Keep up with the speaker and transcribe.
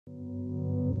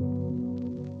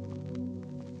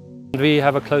we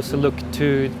have a closer look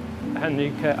to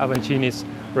Henrique Avancini's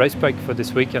race bike for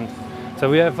this weekend. So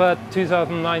we have a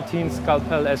 2019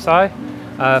 Scalpel-Si,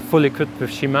 fully equipped with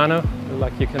Shimano,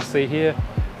 like you can see here,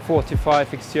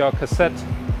 45 XTR cassette,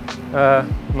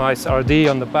 nice RD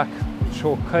on the back,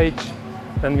 short cage.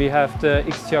 Then we have the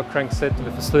XTR crankset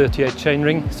with a 38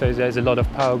 chainring, so there's a lot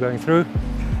of power going through.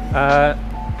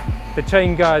 The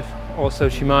chain guide, also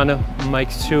Shimano,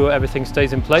 makes sure everything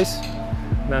stays in place.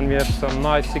 Then we have some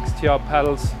nice XTR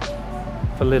pedals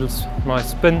for a little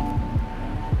nice spin.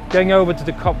 Going over to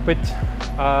the cockpit,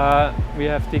 we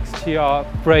have the XTR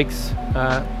brakes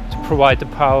to provide the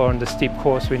power on the steep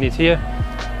course we need here.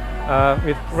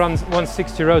 We've run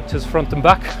 160 rotors front and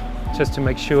back, just to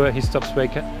make sure he stops where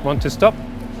he wants to stop.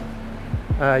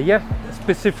 Yeah,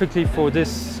 specifically for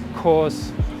this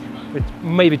course, it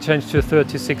maybe changed to a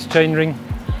 36 chainring.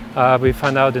 We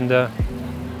find out in the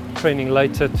training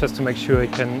later, just to make sure he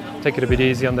can take it a bit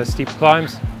easy on the steep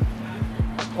climbs.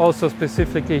 Also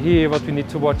specifically here, what we need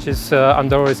to watch is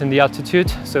Andorra is in the altitude,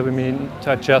 so we need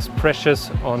to adjust pressures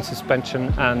on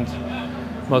suspension and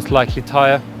most likely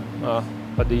tire,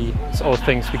 but it's all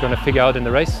things we're going to figure out in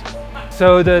the race.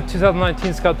 So the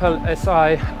 2019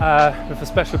 Scalpel-Si with a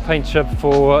special paint job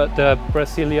for the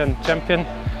Brazilian champion.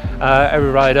 Every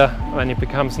rider, when he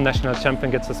becomes national champion,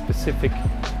 gets a specific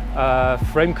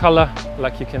frame color,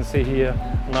 like you can see here,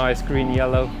 nice green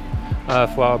yellow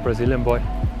for our Brazilian boy.